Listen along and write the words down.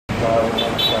tao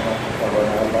ng sarap sa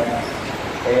kabanalan,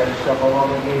 kaya sa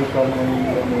pamamagitan ng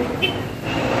iyong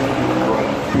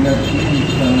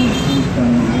pinagsinisang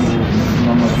isang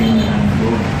mamaging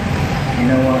handog.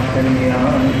 Inawasan niya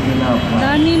ang tinapa.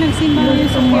 Dami nagsimba ngayon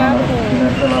sa Quiapo.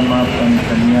 Pinasalamatan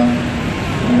kanya.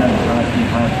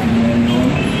 Pinaghati-hati niya yun.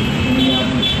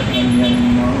 Iniyabot sa kanyang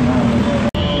mga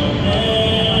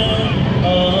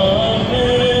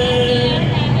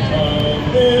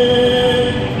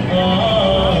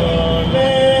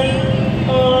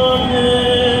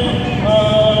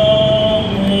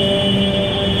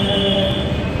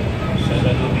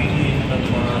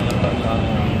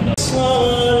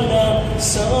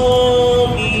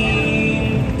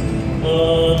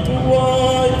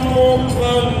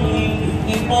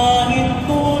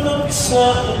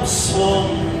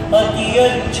at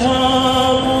iadya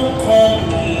mo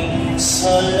kami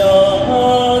sa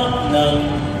lahat ng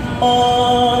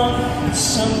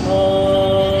pagsama.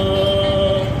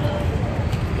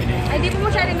 Ay, di po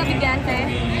masyadong nabigyan, te?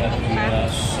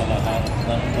 Sa lahat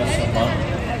ng masama,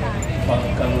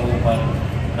 pagkalooban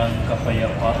ng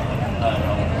kapayapaan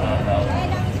araw-araw.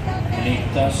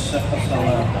 Iligtas sa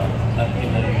kasalanan at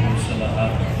inaliw sa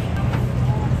lahat.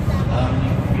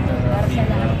 Aming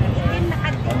pinaratingan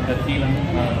ang datilang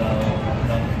araw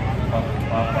ng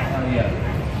pagpapahayag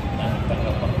ng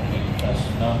tagapagligtas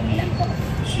namin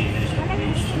si Jesu.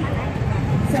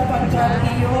 Sapagkat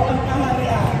iyo ang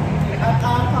kaharian at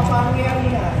ang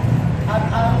kapangyarihan at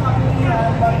ang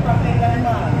kapulihan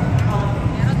magpakailanman.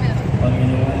 Amen.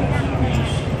 Panginoon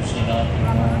Jesu, sinabi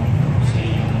mo sa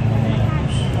iyong mga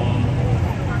gusto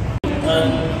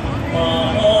at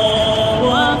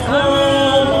maawa ka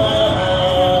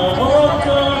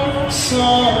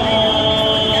sa amin.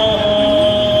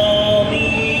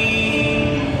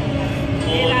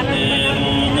 Kordero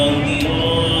ng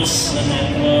Diyos na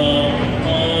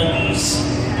nagpapanis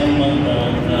ng mga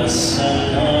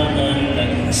kasalanan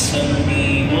ng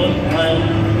sanlibutan,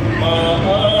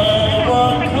 maawa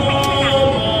ka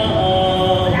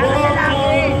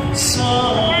sa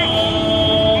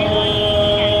amin.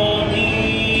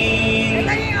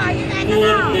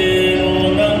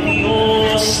 Kordero ng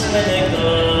Diyos na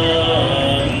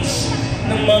nagpapanis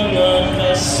ng mga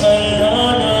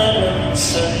kasalanan ng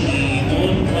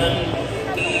sanlibutan,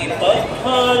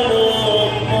 ipaghalo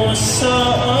mo sa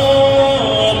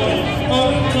amin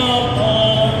ang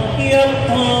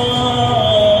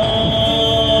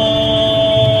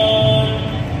kapayapaan.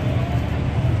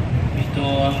 Ito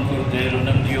ang kordero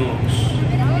ng Diyos,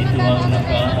 ito ang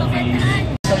nakaalis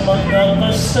sa mga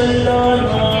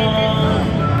kasalanan.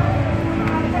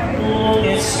 O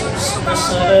Jesus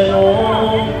Nazareno,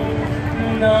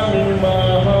 naming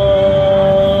mahal.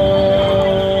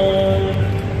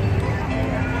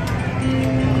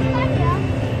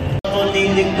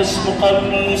 Liligtas mo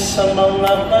kami sa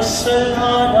mga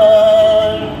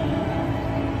kasalanan.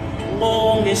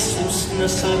 O Jesus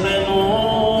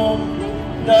Nazareno,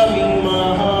 naming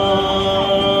mahal.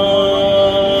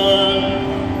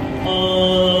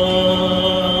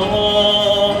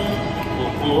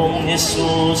 O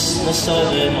Jesus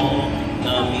Nazareno,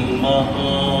 naming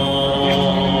mahal.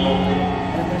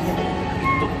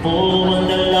 Ito po ang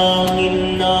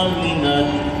dalangin namin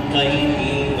at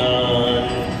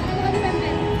kahilingan,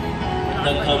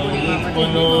 na kami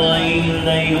puno ay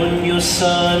layon niyo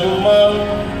sa anumang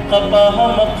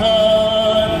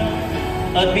kapahamakan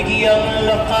at bigyang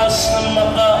lakas na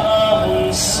makaahon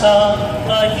sa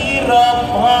kahirapan.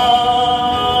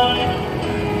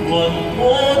 Huwag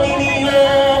po ninyo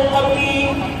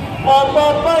kami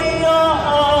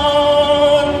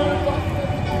papabayaan,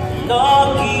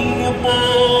 lagi niyo po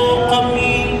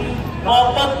kami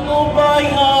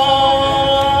papatnubayan.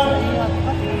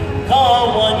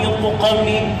 Kawan niyo po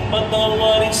kami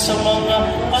patawarin sa mga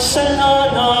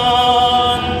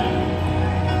kasalanan.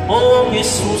 O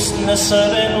Jesus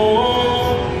Nazareno,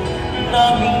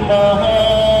 naming mahal.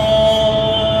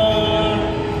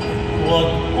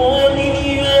 Huwag po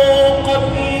ninyo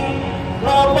kami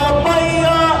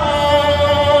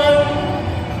papabayaan,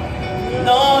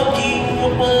 lagi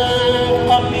niyo po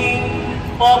kami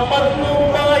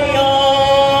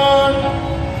papatnubayan.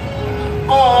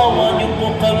 Kawan niyo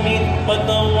po kami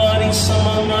patawarin sa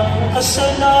mga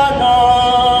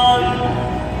kasalanan.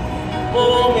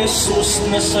 O Jesus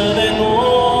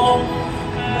Nazareno,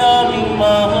 naming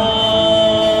mahal.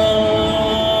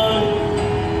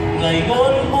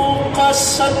 Ngayon,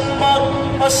 bukas at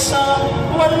magpasa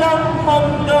walang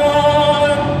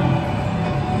hanggan,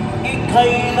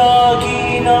 ika'y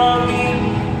lagi namin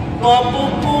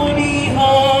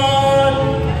mapupunihan.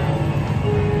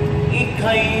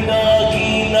 Ika'y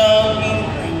lagi namin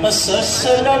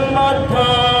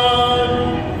pasasalamatan.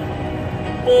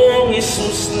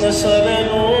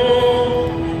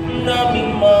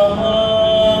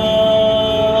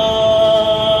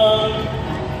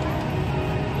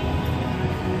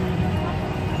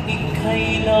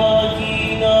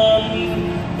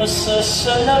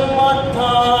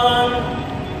 pasasalamatan.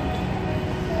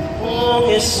 O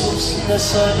Jesus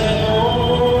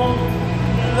Nazareno,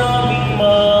 naming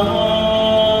mahal.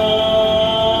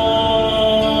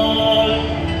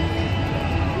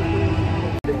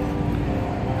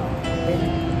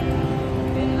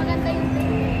 Maganda yung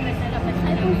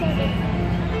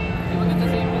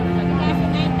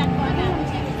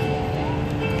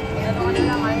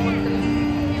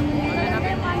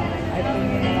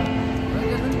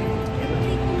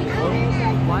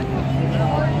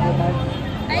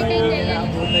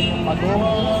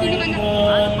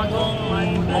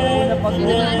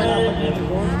ay,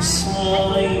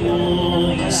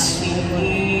 sa'yo'y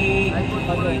sinipinaw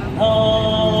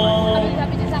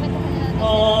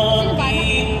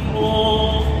aking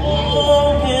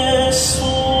Poong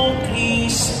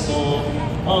Jesu-Kristo,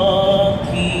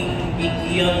 aking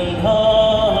bigyang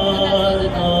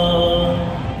halang.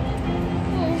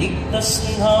 Ligtas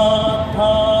na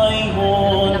tayo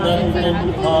ng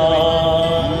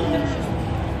lubhan,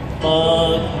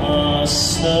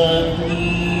 pag-asa't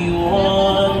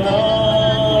liwanag,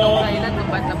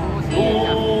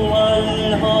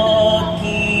 luwalhati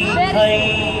kay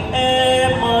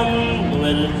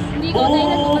Emmanuel,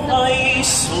 buhay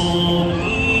sumisinag.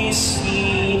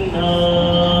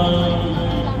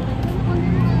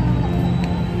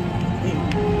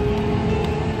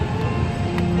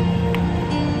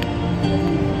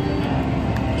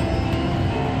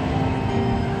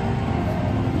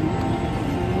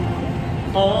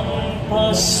 Ang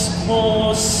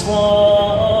Pasko sa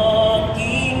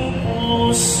aking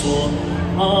puso,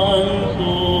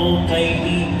 handog kay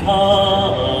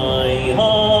likaya.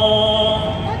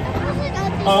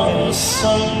 Ang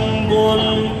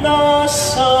sanggol na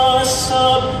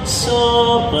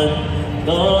sasabsaban,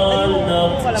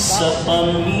 ganap sa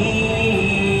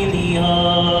pamilya.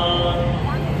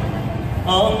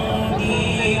 Ang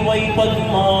diwa'y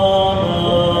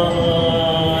pagmamahal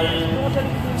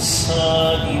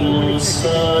sa Diyos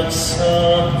at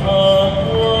sa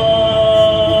kapwa,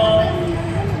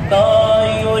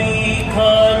 tayo'y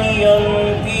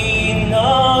Kaniyang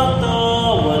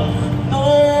tinatawag,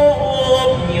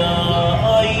 loob niya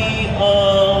ay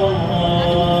awa.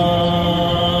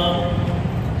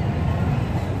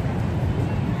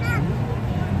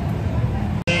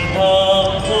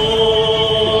 Ako,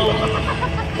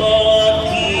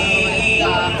 batiin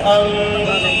ang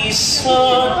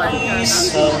isa't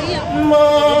isa,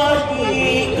 maligayang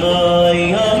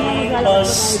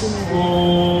Pasko.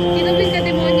 Kinabing ka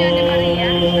demonyo ni Maria.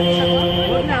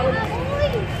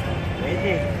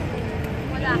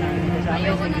 Wala.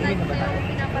 Ayoko na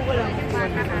pinapatuloy yung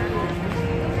bata ka.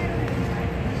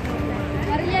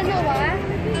 Maria, no ah?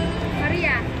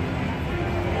 Maria.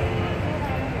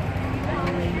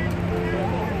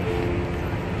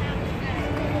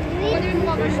 Pwede mo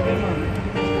makagusto.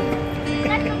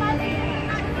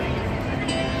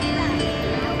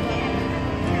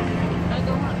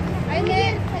 Ay,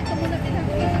 hindi. Ito muna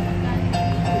pinag-uwi sa pagkain.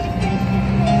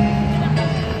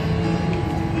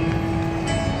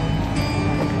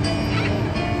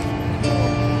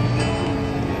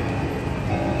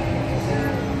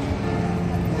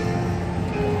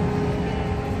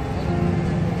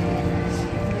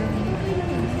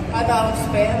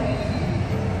 Announcement.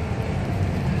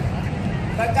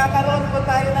 Nagkakaroon po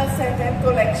tayo ng second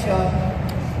collection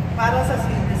para sa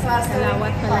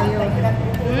Salawat pala yun.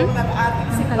 ng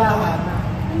ating simbahan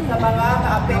sa mga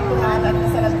naapektuhan at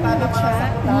nasalanta ng mga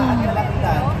sakuna at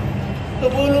kalamidad.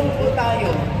 Tumulong po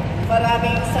tayo.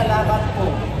 Maraming salamat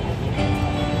po.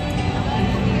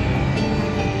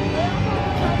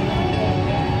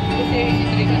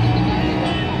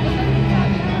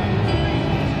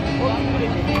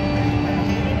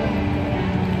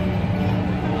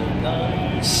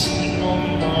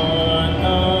 Sinong man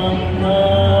ang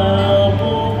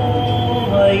nabuhay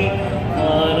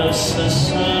para sa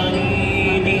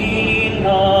sarili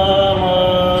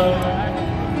lamang,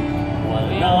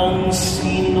 walang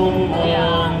sinong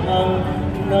man ang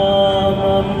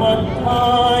namamatay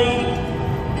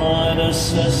para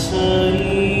sa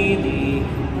sarili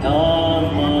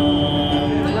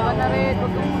lamang.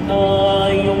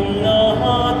 Tayong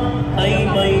lahat ay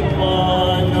may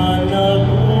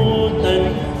pananagutan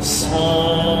sa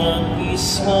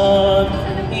isa't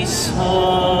isa.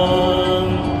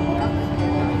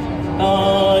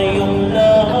 Tayong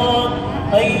lahat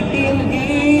ay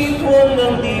tinipon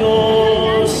ng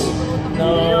Diyos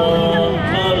na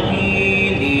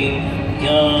kahiling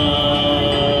niya.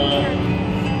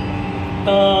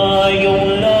 Tayong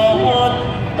lahat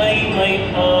ay may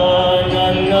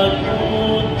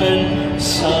pananagutan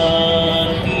sa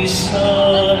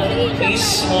isa't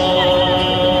isa.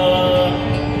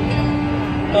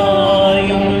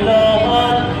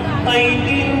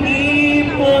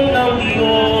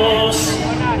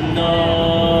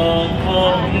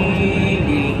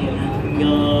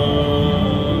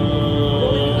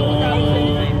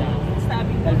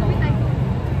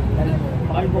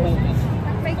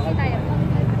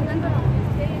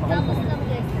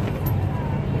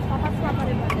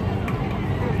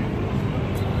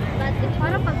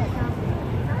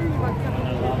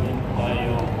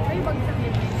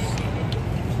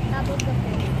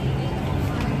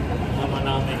 Ama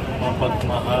namin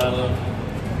mapagmahal,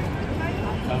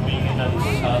 kami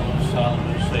nagsalo-salo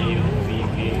sa iyong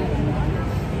bigay.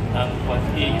 Ang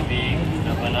pag-ibig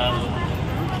na banal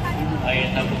ay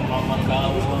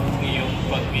nagmamakaw ang iyong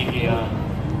pagbibiyan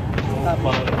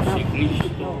upang si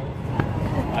Kristo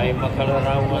ay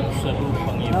makalarawan sa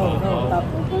lupang ibabaw,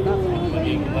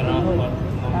 maging marapat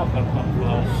na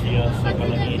makapagpas siya sa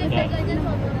kalangitan.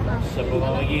 Sa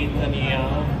pamamagitan niya,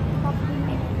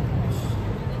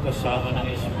 kasama ng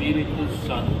Espiritu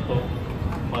Santo,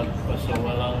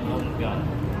 magpasawalang hanggan.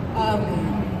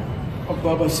 Amen.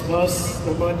 Pagbabasbas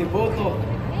ng mga deboto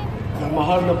ng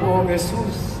mahal na poong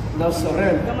Jesus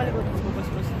Nazareno.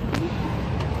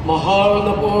 Mahal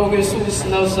na poong Jesus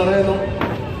Nazareno,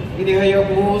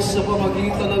 inihayag mo sa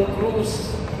pamagitan ng krus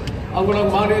ang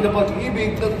walang mani na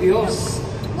pag-ibig ng Diyos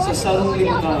sa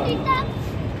sanlibutan.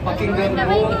 Pakinggan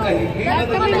mo ang kahilingan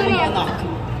ng iyong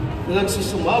anak na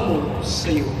nagsusumamo sa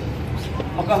iyo.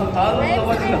 Makamtan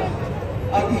naman nila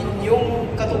ang inyong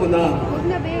katugunan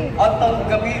at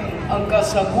tanggapin ang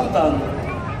kasagutan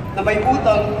na may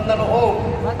utang na loob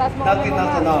na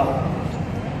tinatanaw.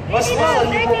 Basbasan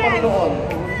niyo po, Panginoon,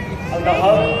 ang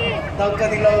lahat ng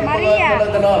kanilang mga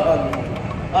daladalahan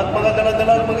at mga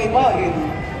daladalang mga imahin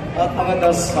at mga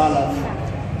dasalan.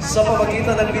 Sa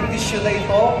pamagitan ng bendisyon na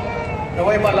ito,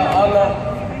 naway malaala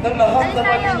ng lahat ng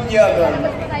maninyagan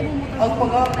ang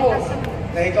pangako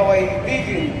na ikaw ay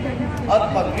ibigin at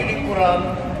paglilingkuran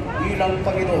bilang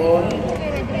Panginoon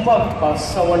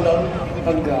magpasawalang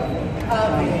hanggan.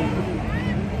 Amen.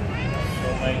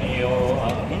 Sumainyo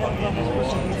ang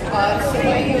Panginoon At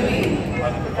sumainyo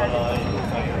magpalain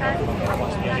kayo ng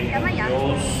makapangyarihang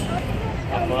Diyos,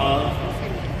 Ama,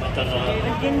 at Anak,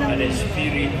 at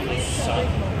Espiritu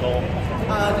Santo.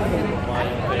 Amen.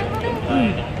 Umayon kayong tunay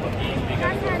ng pag-ibig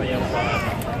at kapayapaan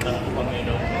ng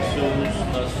Panginoong Jesus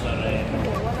Nazareno.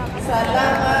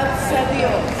 Salamat sa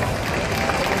Diyos.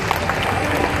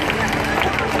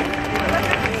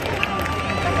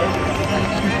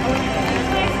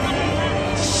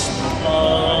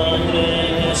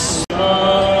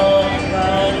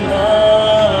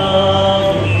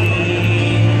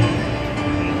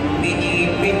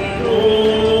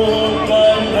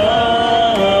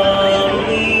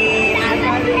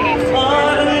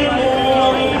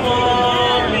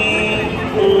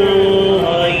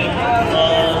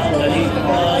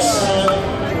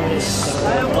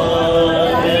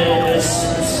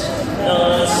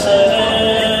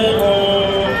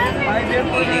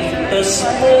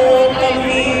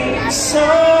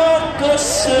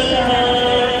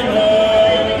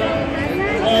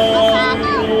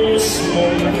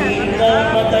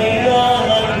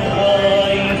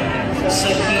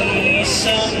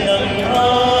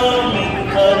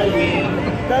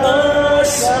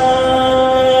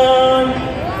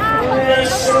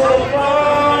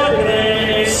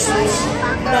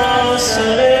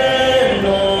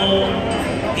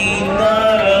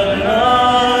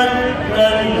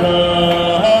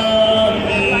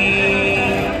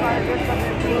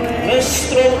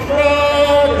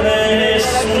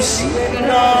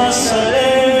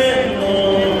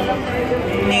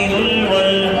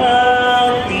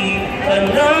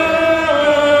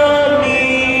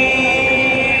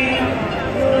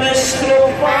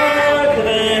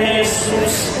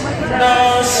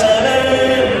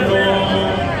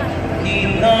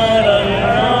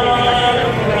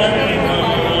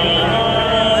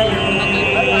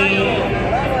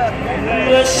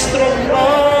 Nuestro